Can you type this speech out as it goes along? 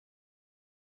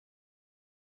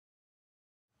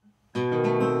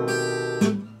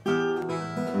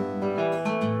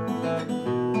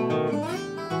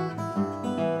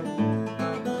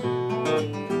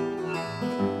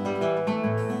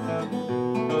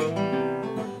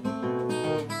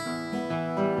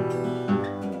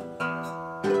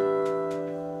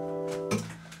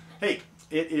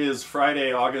It is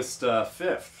Friday, August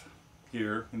 5th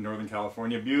here in Northern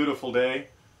California. Beautiful day.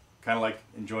 Kind of like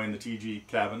enjoying the TG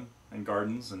cabin and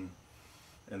gardens and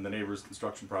the neighbors'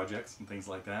 construction projects and things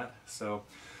like that. So,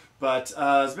 but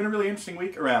it's been a really interesting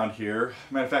week around here.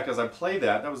 Matter of fact, as I play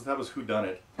that was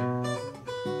Whodunit.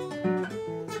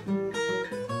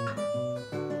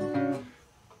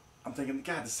 I'm thinking,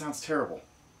 God, this sounds terrible.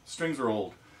 Strings are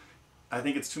old. I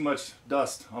think it's too much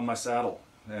dust on my saddle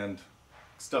and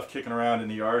stuff kicking around in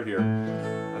the yard here.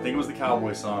 I think it was the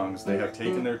Cowboy Songs. They have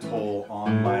taken their toll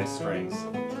on my strings.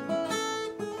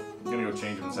 I'm gonna go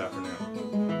change them this afternoon.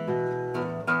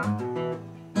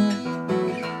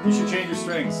 You should change your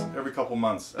strings every couple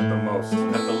months at the most,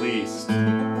 at the least.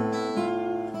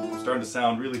 Starting to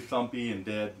sound really thumpy and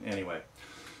dead anyway.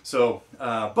 So,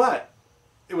 but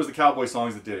it was the Cowboy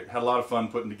Songs that did it. Had a lot of fun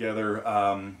putting together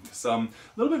some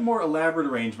little bit more elaborate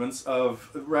arrangements of,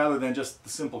 rather than just the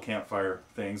simple campfire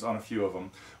things on a few of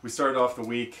them. We started off the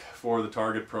week for the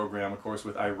Target program, of course,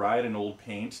 with I Ride an Old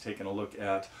Paint, taking a look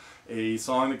at a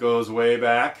song that goes way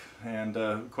back, and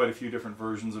quite a few different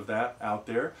versions of that out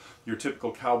there. Your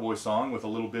typical cowboy song with a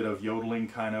little bit of yodeling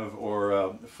kind of, or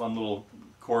a fun little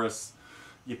chorus,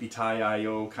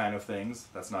 yippee-tie-I-O kind of things.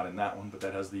 That's not in that one, but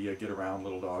that has the get around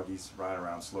little doggies, ride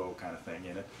around slow kind of thing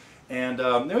in it. And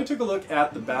then we took a look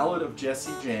at the Ballad of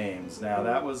Jesse James. Now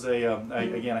that was again,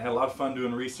 I had a lot of fun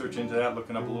doing research into that,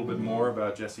 looking up a little bit more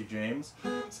about Jesse James.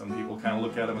 Some people kind of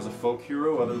look at him as a folk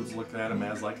hero, others look at him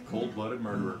as like a cold-blooded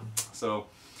murderer. So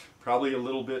probably a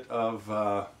little bit of,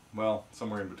 well,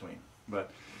 somewhere in between.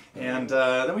 And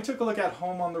then we took a look at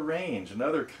Home on the Range,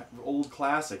 another old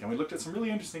classic, and we looked at some really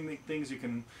interesting things you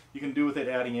can do with it,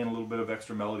 adding in a little bit of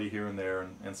extra melody here and there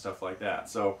and stuff like that.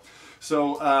 So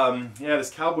yeah, this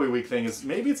Cowboy Week thing is,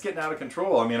 maybe it's getting out of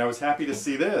control. I mean, I was happy to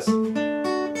see this.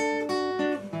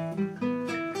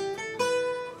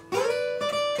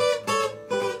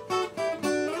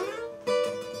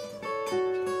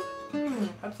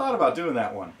 I'd thought about doing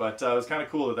that one, but it was kind of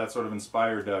cool that sort of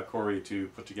inspired Corey to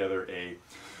put together a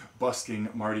busking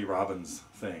Marty Robbins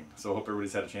thing. So I hope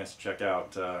everybody's had a chance to check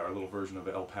out our little version of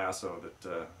El Paso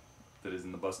that is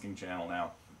in the busking channel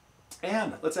now.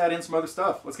 And let's add in some other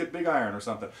stuff. Let's get Big Iron or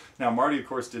something. Now Marty, of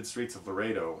course, did Streets of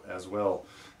Laredo as well.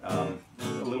 A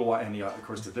little while, and he, of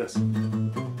course, did this.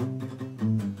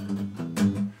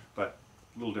 But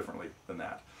a little differently than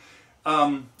that.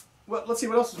 Well, let's see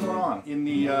what else is going on in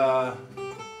the...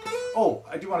 oh,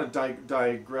 I do want to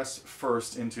digress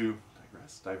first into...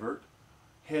 Divert?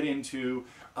 Head into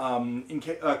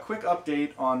a quick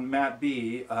update on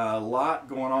MattB. A lot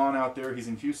going on out there. He's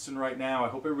in Houston right now. I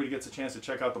hope everybody gets a chance to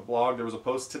check out the blog. There was a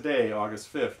post today,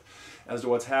 August 5th, as to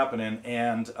what's happening,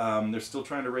 and they're still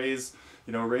trying to raise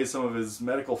some of his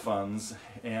medical funds,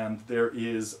 and there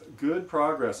is good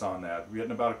progress on that. We're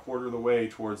getting about a quarter of the way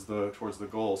towards the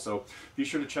goal. So be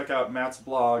sure to check out Matt's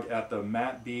blog at the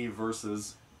MattB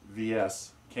versus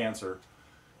VS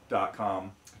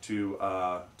Cancer.com to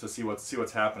see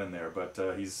what's happening there. But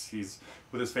he's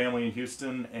with his family in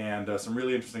Houston, and some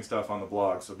really interesting stuff on the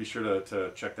blog. So be sure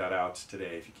to check that out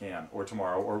today if you can, or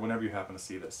tomorrow, or whenever you happen to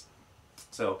see this.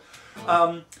 So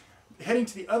heading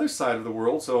to the other side of the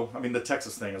world. So I mean, the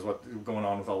Texas thing is what's going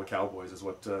on with all the Cowboys is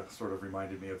what sort of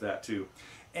reminded me of that too.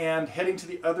 And heading to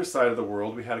the other side of the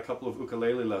world, we had a couple of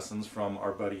ukulele lessons from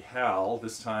our buddy Hal.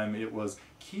 This time it was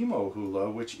Kimo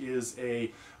Hula, which was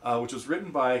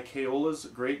written by Keola's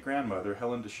great-grandmother,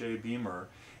 Helen Desha Beamer,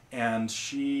 and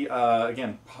she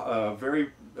again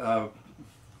very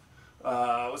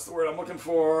what's the word I'm looking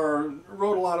for?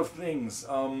 Wrote a lot of things.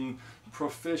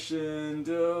 Proficient.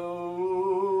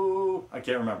 I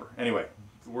can't remember. Anyway,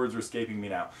 the words are escaping me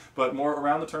now. But more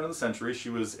around the turn of the century, she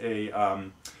was a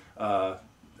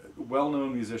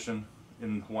well-known musician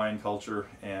in Hawaiian culture,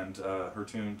 and her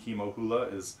tune Kimo Hula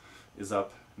is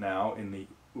up now in the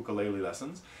ukulele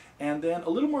lessons. And then a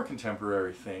little more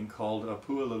contemporary thing called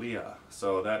Pua Lilia.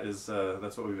 So that's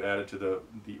what we've added to the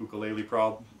ukulele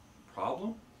program.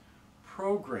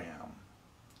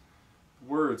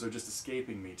 Words are just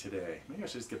escaping me today. Maybe I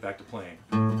should just get back to playing.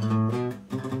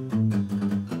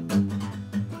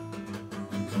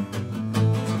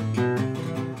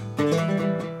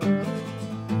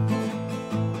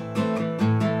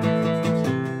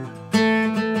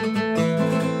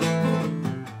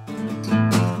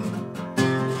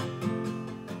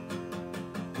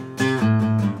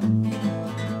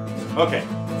 Okay,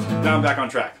 now I'm back on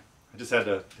track. I just had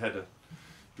to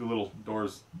do a little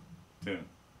Doors tune.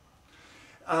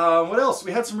 What else?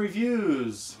 We had some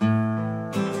reviews.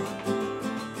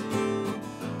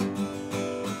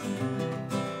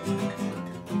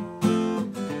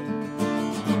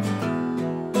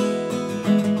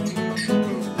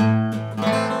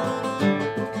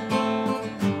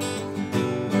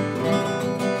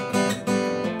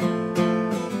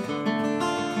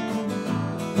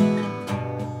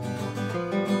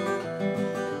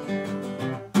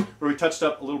 touched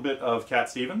up a little bit of Cat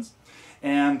Stevens.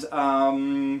 And what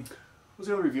was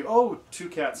the other review? Oh, To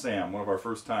Cat Sam, one of our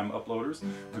first-time uploaders.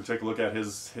 We'll take a look at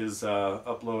his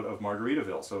upload of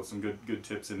Margaritaville. So some good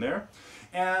tips in there.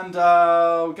 And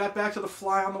we got back to the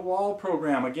Fly on the Wall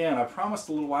program again. I promised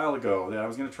a little while ago that I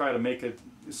was going to try to make it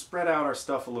spread out our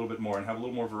stuff a little bit more and have a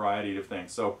little more variety of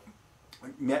things. So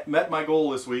met my goal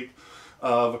this week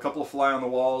of a couple of Fly on the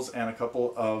Walls and a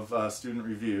couple of student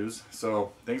reviews.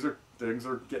 So things are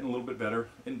getting a little bit better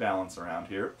in balance around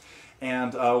here.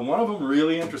 And one of them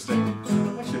really interesting.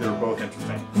 Actually, they were both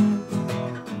interesting,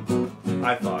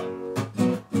 I thought.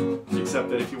 Except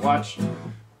that if you watch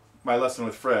my lesson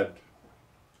with Fred,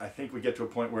 I think we get to a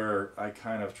point where I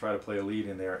kind of try to play a lead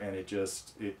in there and it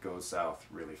goes south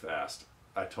really fast.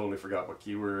 I totally forgot what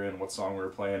key we were in, what song we were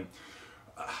playing.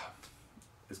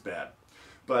 It's bad.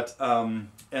 But, and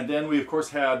then we of course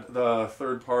had the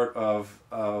third part of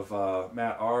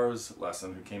Matt R's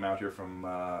lesson, who came out here from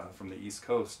the East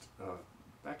Coast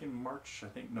back in March, I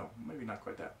think. No, maybe not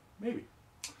quite that. Maybe.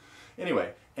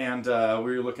 Anyway, and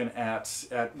we were looking at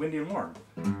Windy and Warm.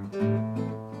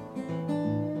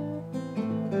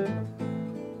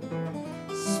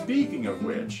 Speaking of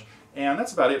which, and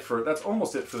that's about it that's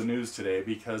almost it for the news today,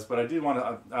 but I did want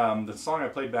to, the song I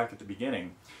played back at the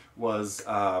beginning was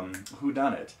Who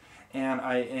Done It, and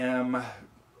I am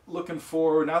looking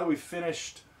for, now that we've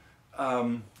finished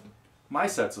my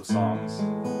sets of songs,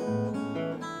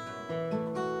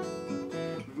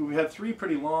 we had 3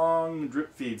 pretty long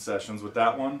drip feed sessions with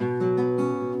that one,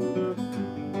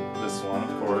 this one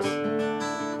of course,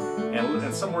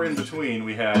 and somewhere in between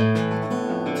we had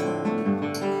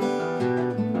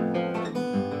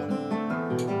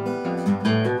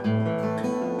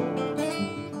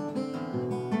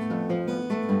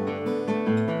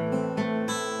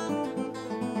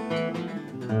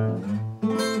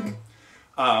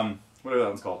whatever that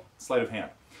one's called, Sleight of Hand.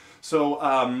 So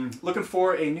looking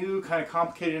for a new kind of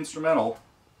complicated instrumental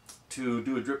to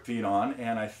do a drip feed on,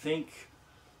 and I think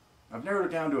I've narrowed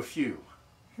it down to a few.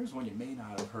 Here's one you may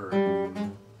not have heard.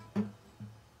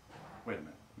 Wait a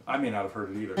minute, I may not have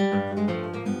heard it either.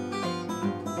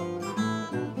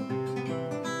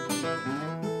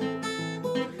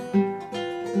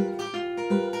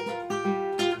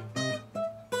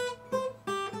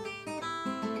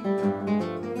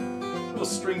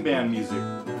 String band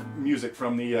music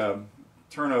from the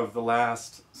turn of the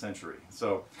last century.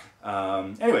 So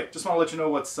anyway, just want to let you know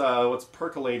what's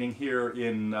percolating here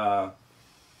in my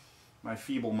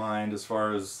feeble mind as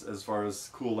far as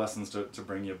cool lessons to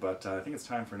bring you. But I think it's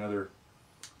time for another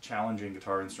challenging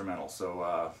guitar instrumental.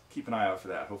 So keep an eye out for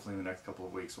that. Hopefully in the next couple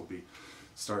of weeks we'll be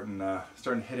starting to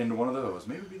head into one of those.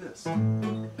 Maybe it'll be this.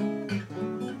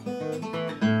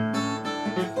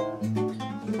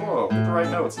 Whoa, get the right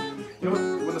notes. You know,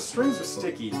 when the strings are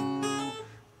sticky,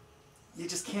 you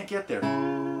just can't get there.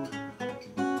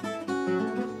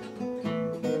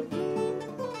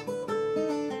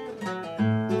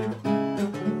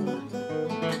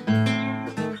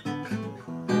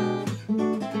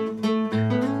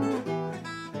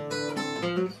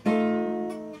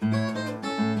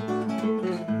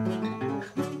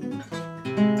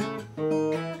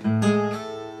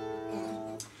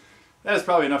 That is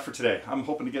probably enough for today. I'm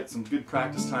hoping to get some good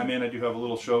practice time in. I do have a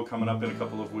little show coming up in a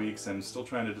couple of weeks, and still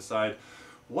trying to decide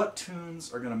what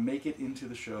tunes are going to make it into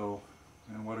the show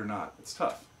and what are not. It's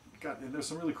tough. God, there's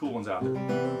some really cool ones out there.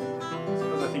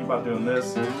 Sometimes I think about doing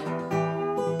this.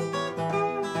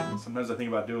 Sometimes I think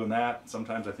about doing that.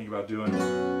 Sometimes I think about doing... we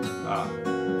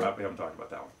haven't talked about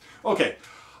that one. Okay,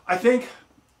 I think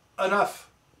enough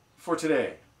for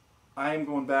today. I am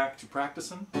going back to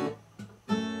practicing.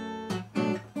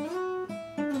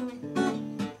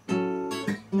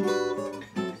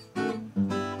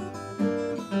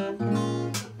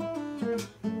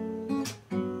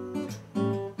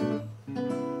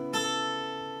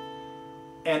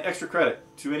 And extra credit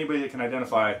to anybody that can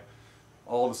identify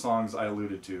all the songs I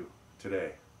alluded to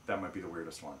today. That might be the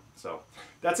weirdest one. So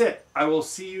that's it. I will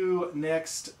see you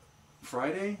next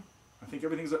Friday. I think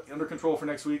everything's under control for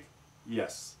next week.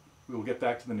 Yes, we will get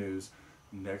back to the news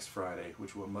next Friday,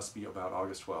 which must be about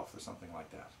August 12th or something like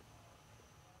that.